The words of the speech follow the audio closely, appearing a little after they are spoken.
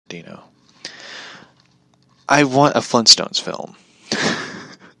Dino. I want a Flintstones film.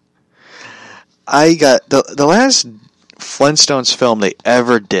 I got the last Flintstones film they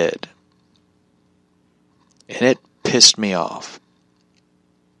ever did, and it pissed me off.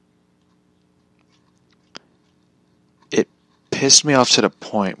 It pissed me off to the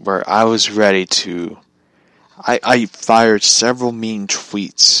point where I was ready to... I fired several mean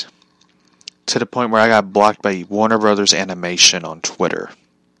tweets to the point where I got blocked by Warner Brothers Animation on Twitter.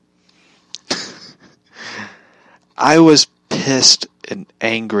 I was pissed and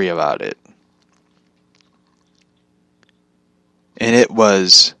angry about it. And it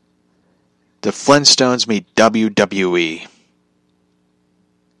was the Flintstones meet WWE.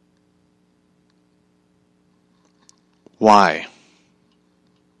 Why?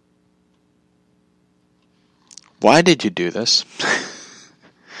 Why did you do this?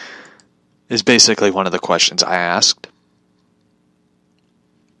 Is basically one of the questions I asked.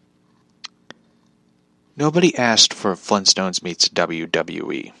 Nobody asked for Flintstones meets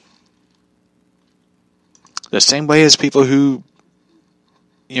WWE. The same way as people who,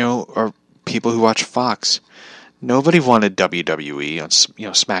 are people who watch Fox. Nobody wanted WWE on,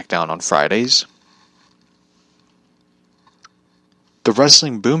 SmackDown on Fridays. The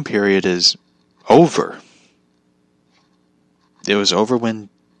wrestling boom period is over. It was over when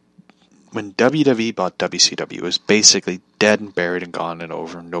WWE bought WCW. It was basically dead and buried and gone and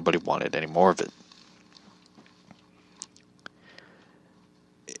over. Nobody wanted any more of it.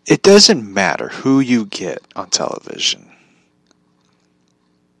 It doesn't matter who you get on television.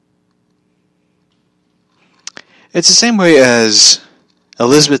 It's the same way as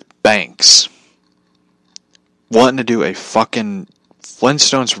Elizabeth Banks wanting to do a fucking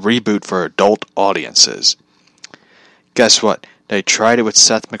Flintstones reboot for adult audiences. Guess what? They tried it with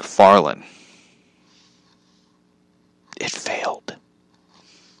Seth MacFarlane. It failed.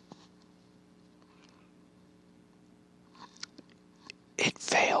 It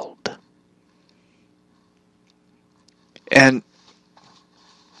failed. And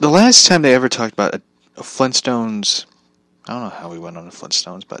the last time they ever talked about a Flintstones... I don't know how we went on the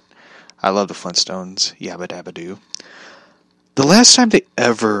Flintstones, but I love the Flintstones. Yabba dabba doo. The last time they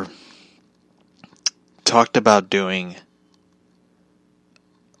ever talked about doing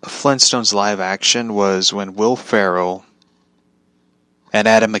a Flintstones live action was when Will Ferrell and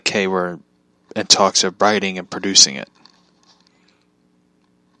Adam McKay were in talks of writing and producing it.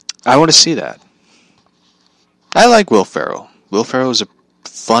 I want to see that. I like Will Ferrell. Will Ferrell is a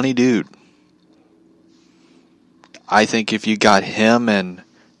funny dude. I think if you got him and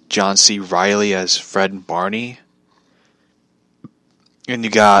John C. Reilly as Fred and Barney, and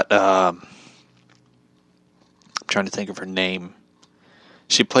you got, I'm trying to think of her name.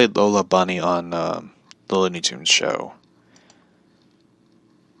 She played Lola Bunny on the Looney Tunes show.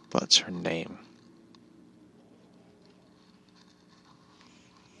 What's her name?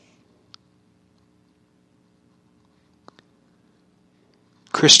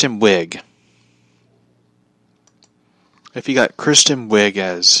 Kristen Wiig. If you got Kristen Wiig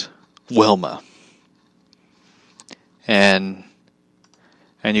as Wilma, and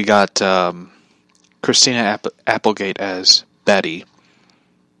you got Christina Applegate as Betty,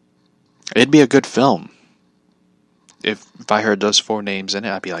 it'd be a good film. If I heard those four names in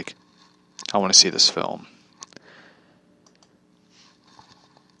it, I'd be like, I want to see this film.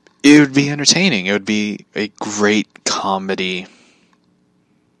 It would be entertaining. It would be a great comedy,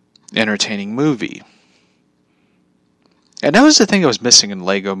 entertaining movie. And that was the thing that was missing in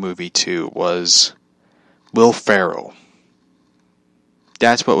Lego Movie 2 was Will Ferrell.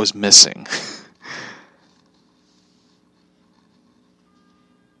 That's what was missing.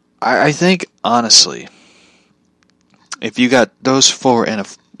 I think, honestly, if you got those four in a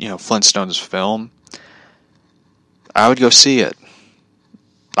Flintstones film, I would go see it.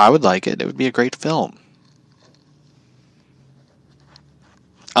 I would like it. It would be a great film.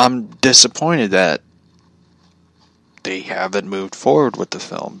 I'm disappointed that they haven't moved forward with the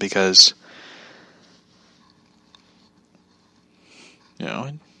film because,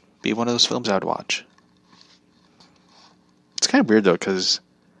 it'd be one of those films I would watch. It's kind of weird though because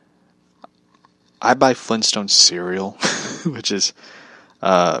I buy Flintstone cereal, which is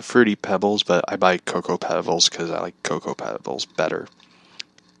Fruity Pebbles, but I buy Cocoa Pebbles because I like Cocoa Pebbles better.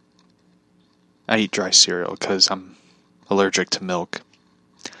 I eat dry cereal because I'm allergic to milk,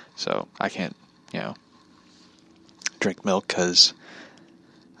 so I can't, drink milk because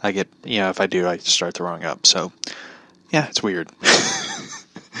I get, if I do, I start throwing up. So, yeah, it's weird.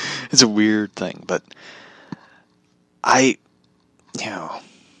 It's a weird thing, but I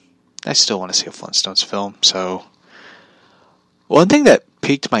still want to see a Flintstones film. So, One thing that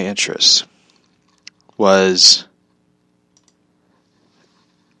piqued my interest was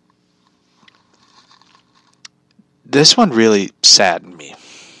this one really saddened me.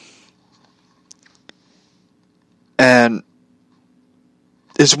 And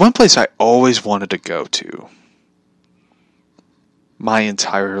there's one place I always wanted to go to my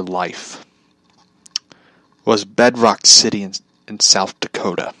entire life. Was Bedrock City in South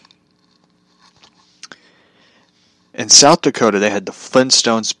Dakota. In South Dakota, they had the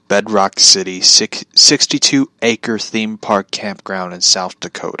Flintstones Bedrock City 62-acre theme park campground in South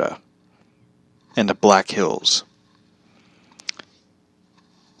Dakota. In the Black Hills.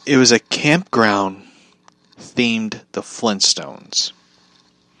 It was a campground themed the Flintstones.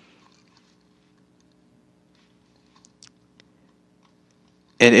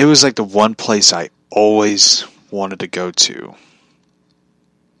 And it was like the one place I always wanted to go to.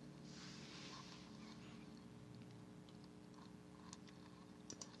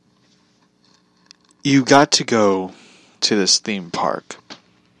 You got to go to this theme park.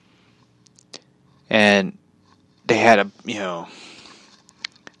 And they had a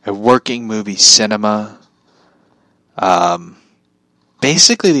working movie cinema.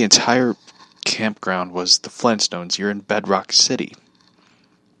 Basically the entire campground was the Flintstones. You're in Bedrock City.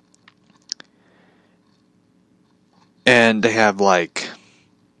 And they have like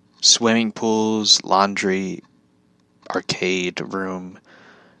swimming pools, laundry, arcade room,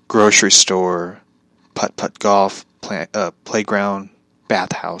 grocery store, putt-putt golf, playground,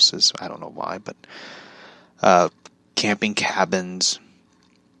 bathhouses. I don't know why, but camping cabins.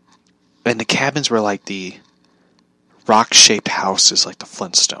 And the cabins were like the rock-shaped houses like the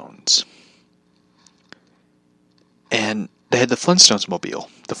Flintstones. And they had the Flintstones mobile,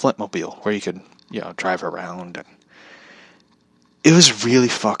 the Flintmobile, where you could, drive around. And it was really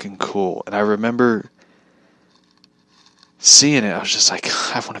fucking cool. And I remember seeing it, I was just like,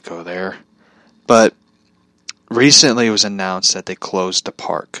 I want to go there. But recently it was announced that they closed the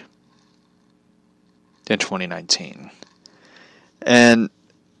park in 2019. And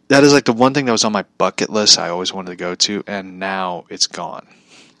that is like the one thing that was on my bucket list I always wanted to go to, and now it's gone.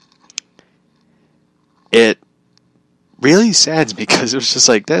 It really saddens me because it was just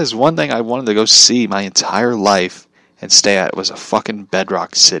like, that is one thing I wanted to go see my entire life and stay at. It was a fucking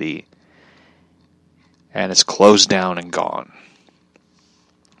Bedrock City. And it's closed down and gone.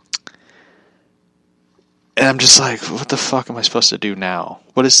 And I'm just like, what the fuck am I supposed to do now?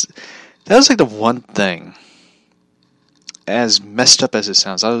 That was like the one thing, as messed up as it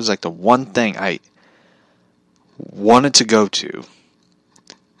sounds, that was like the one thing I wanted to go to.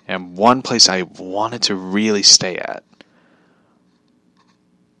 And one place I wanted to really stay at.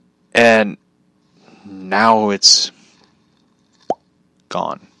 And now it's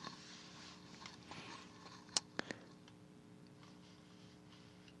gone.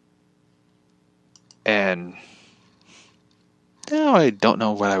 And now I don't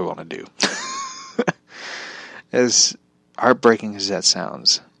know what I want to do. As heartbreaking as that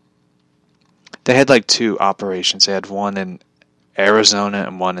sounds. They had like two operations. They had one in Arizona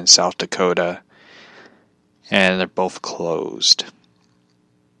and one in South Dakota. And they're both closed.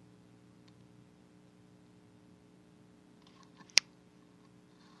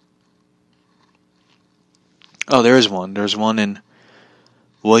 Oh, there is one. There's one in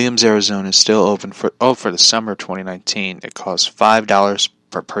Williams, Arizona, still open for the summer of 2019. It costs $5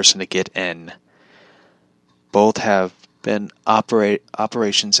 per person to get in. Both have been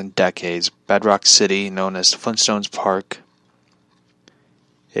operations in decades. Bedrock City, known as the Flintstones Park,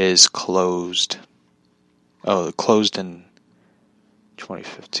 is closed. Oh, it closed in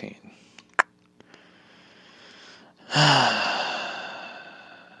 2015.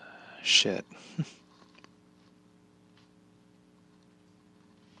 Shit.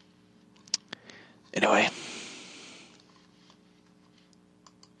 Anyway.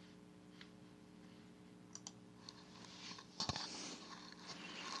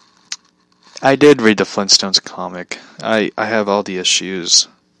 I did read the Flintstones comic. I have all the issues.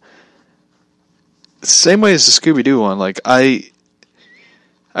 Same way as the Scooby-Doo one. Like, I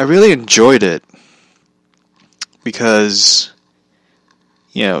really enjoyed it. Because,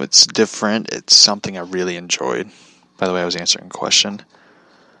 it's different. It's something I really enjoyed. By the way, I was answering a question.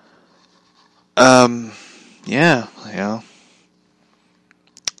 Yeah.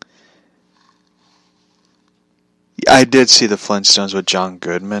 I did see the Flintstones with John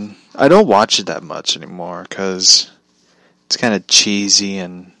Goodman. I don't watch it that much anymore because it's kind of cheesy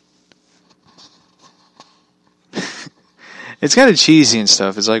and it's kind of cheesy and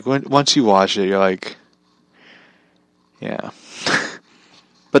stuff. It's like once you watch it, you're like, yeah.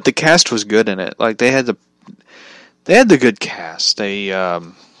 But the cast was good in it. Like they had they had the good cast. They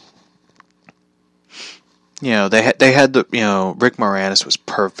they had the Rick Moranis was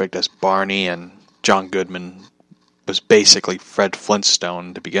perfect as Barney, and John Goodman was basically Fred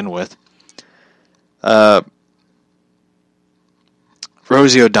Flintstone to begin with.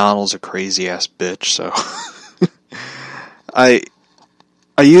 Rosie O'Donnell's a crazy ass bitch, so I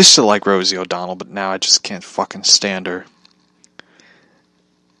used to like Rosie O'Donnell, but now I just can't fucking stand her.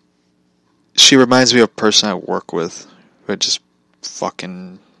 She reminds me of a person I work with who I just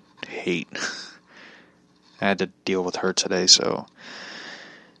fucking hate. I had to deal with her today, so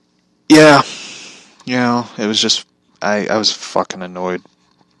yeah, it was just I was fucking annoyed.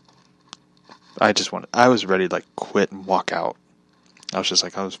 I was ready to like quit and walk out. I was just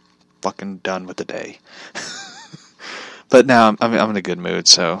like, I was fucking done with the day. But now I'm in a good mood,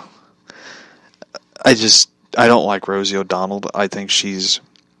 so I don't like Rosie O'Donnell, but I think she's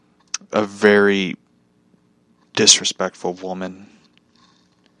a very disrespectful woman.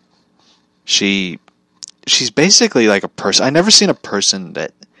 She's basically like a person. I've never seen a person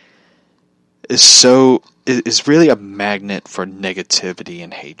that is really a magnet for negativity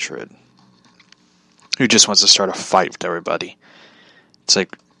and hatred. Who just wants to start a fight with everybody. It's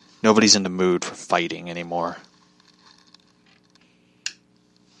like nobody's in the mood for fighting anymore.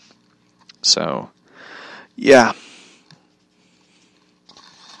 So, yeah.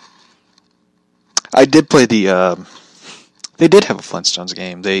 I did play they did have a Flintstones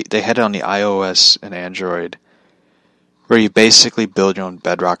game. They had it on the iOS and Android, where you basically build your own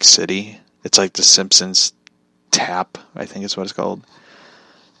Bedrock City. It's like the Simpsons Tap, I think is what it's called.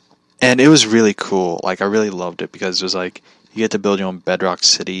 And it was really cool. Like, I really loved it because it was like, you get to build your own Bedrock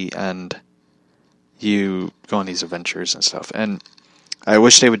City and you go on these adventures and stuff. And I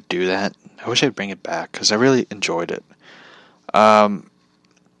wish they would do that. I wish they'd bring it back because I really enjoyed it.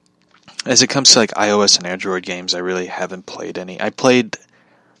 As it comes to like iOS and Android games, I really haven't played any. I played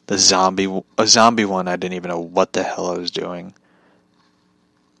a zombie one. I didn't even know what the hell I was doing.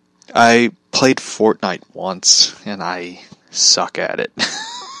 I played Fortnite once and I suck at it.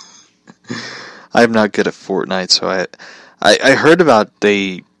 I'm not good at Fortnite, so I heard about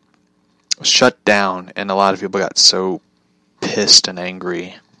they shut down and a lot of people got so pissed and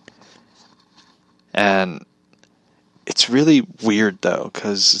angry. And it's really weird though,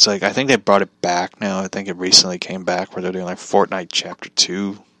 because it's like, I think they brought it back now. I think it recently came back where they're doing like Fortnite Chapter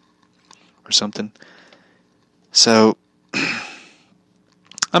 2 or something. So,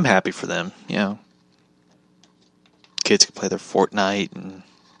 I'm happy for them, Kids can play their Fortnite and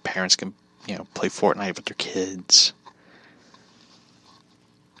parents can, play Fortnite with their kids.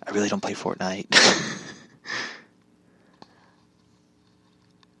 I really don't play Fortnite.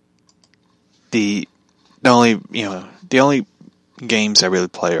 The only games I really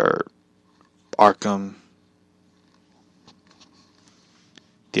play are Arkham,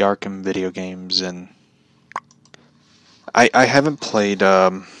 the Arkham video games, and I haven't played, I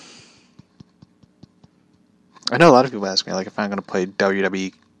know a lot of people ask me, like, if I'm going to play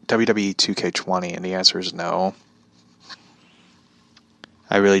WWE 2K20, and the answer is no.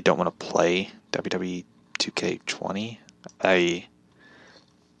 I really don't want to play WWE 2K20. I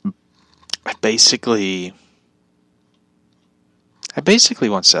basically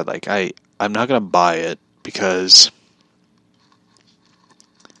once said, like, I'm not going to buy it because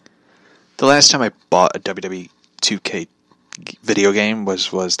the last time I bought a WWE 2K video game was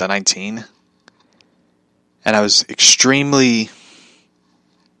the 19, and I was extremely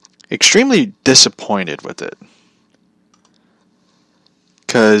disappointed with it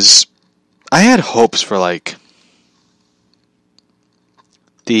because I had hopes for like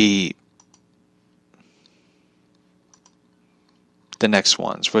the next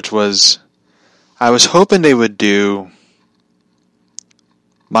ones, which was, I was hoping they would do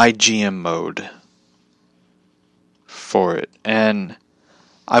my GM mode for it, and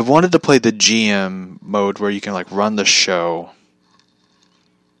I wanted to play the GM mode where you can like run the show,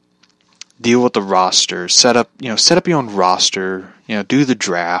 deal with the roster, set up your own roster, do the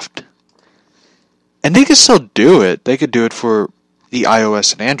draft, and they could still do it. They could do it for the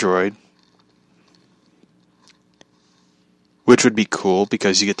iOS and Android, which would be cool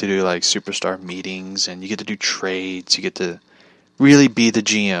because you get to do like superstar meetings and you get to do trades. You get to really be the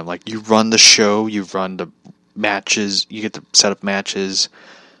GM. Like, you run the show, you run the matches, you get to set up matches.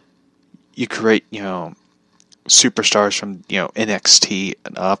 You create, superstars from, NXT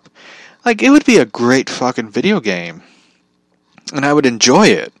and up. Like, it would be a great fucking video game. And I would enjoy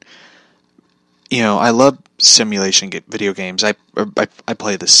it. I love simulation video games. I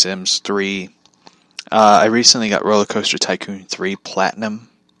play The Sims 3. I recently got Roller Coaster Tycoon 3 Platinum,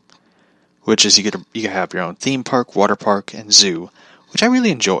 which is you get to have your own theme park, water park, and zoo, which I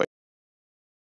really enjoy.